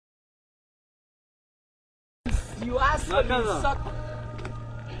you asshole, you suck.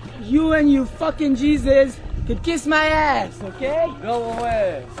 You and you fucking Jesus could kiss my ass, okay? Go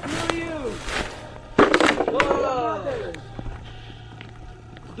away. Screw you. Whoa.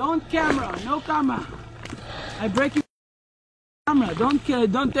 Don't camera, no camera. I break your camera.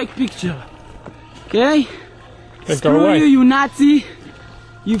 Don't take picture. Okay? Then Screw go away. you Nazi.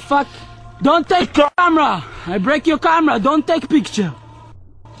 You fuck. Don't take camera. I break your camera. Don't take picture.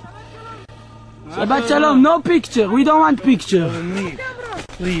 Shabbat shalom. No picture. We don't want picture.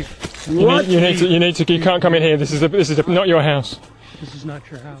 Leave. What? You can't come in here. This is not your house. This is not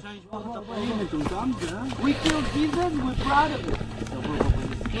your house. We killed Jesus. We're proud of it.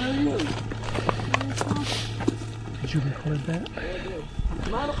 Where are you? Did you record that?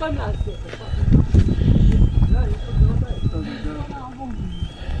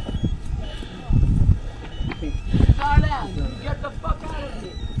 Get the fuck out of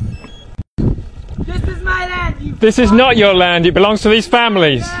here. This is my land, you This is not your land. It belongs to these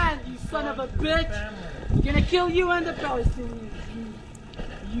families. land, you son of a bitch. I'm gonna kill you and the Palestinians.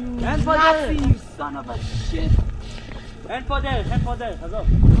 You Nazi, you son of a shit. Hand for there.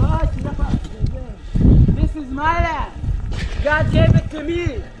 This is my land. God gave it to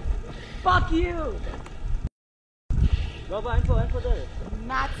me. Fuck you. Hand for there.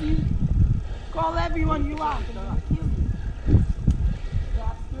 Nazi. Call everyone you want. I'm gonna kill you.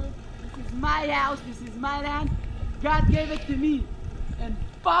 Bastard. This is my house. This is my land. God gave it to me. And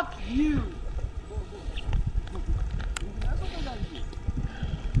fuck you.